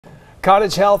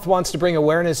Cottage Health wants to bring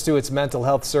awareness to its mental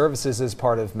health services as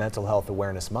part of Mental Health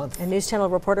Awareness Month. And News Channel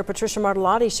reporter Patricia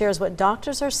Martellotti shares what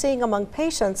doctors are seeing among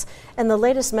patients and the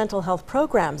latest mental health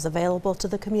programs available to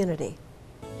the community.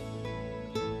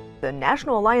 The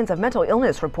National Alliance of Mental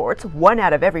Illness reports 1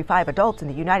 out of every 5 adults in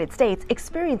the United States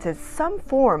experiences some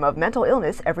form of mental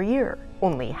illness every year.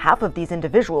 Only half of these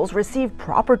individuals receive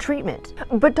proper treatment.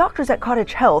 But doctors at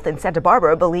Cottage Health in Santa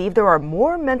Barbara believe there are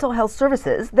more mental health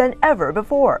services than ever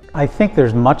before. I think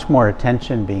there's much more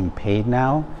attention being paid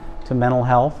now to mental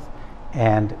health,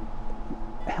 and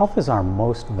health is our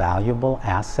most valuable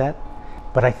asset.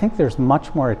 But I think there's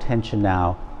much more attention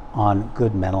now on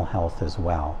good mental health as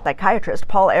well. Psychiatrist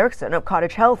Paul Erickson of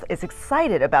Cottage Health is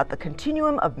excited about the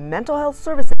continuum of mental health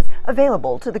services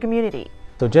available to the community.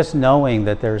 So just knowing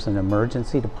that there's an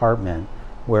emergency department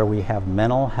where we have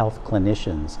mental health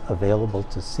clinicians available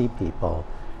to see people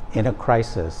in a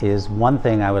crisis is one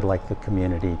thing I would like the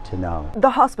community to know. The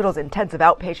hospital's intensive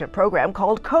outpatient program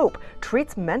called COPE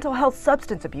treats mental health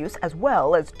substance abuse as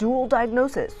well as dual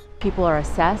diagnosis. People are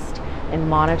assessed and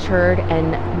monitored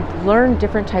and learn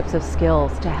different types of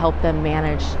skills to help them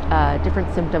manage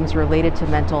different symptoms related to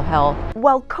mental health.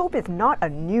 While COPE is not a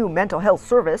new mental health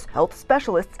service, health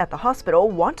specialists at the hospital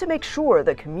want to make sure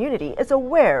the community is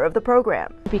aware of the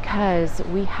program. Because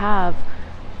we have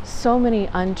so many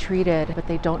untreated, but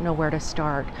they don't know where to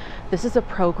start. This is a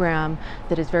program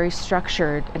that is very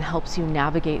structured and helps you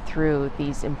navigate through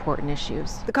these important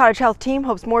issues. The Cottage Health team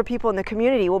hopes more people in the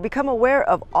community will become aware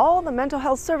of all the mental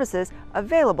health services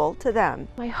available to them.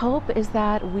 My hope is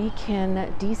that we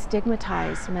can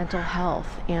destigmatize mental health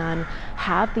and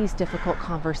have these difficult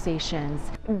conversations.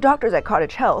 Doctors at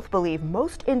Cottage Health believe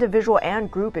most individual and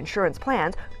group insurance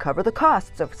plans cover the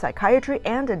costs of psychiatry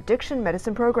and addiction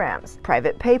medicine programs.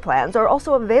 Private pay plans are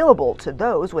also available to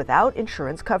those without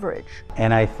insurance coverage.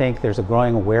 And I think there's a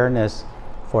growing awareness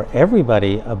for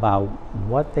everybody about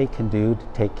what they can do to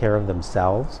take care of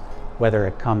themselves, whether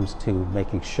it comes to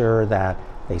making sure that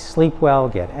they sleep well,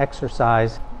 get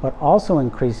exercise, but also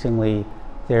increasingly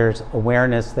there's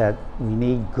awareness that we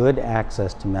need good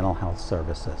access to mental health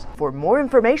services. For more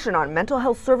information on mental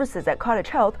health services at Cottage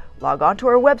Health, log on to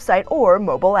our website or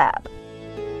mobile app.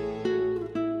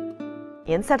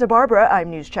 In Santa Barbara, I'm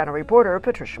News Channel reporter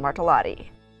Patricia Martellotti.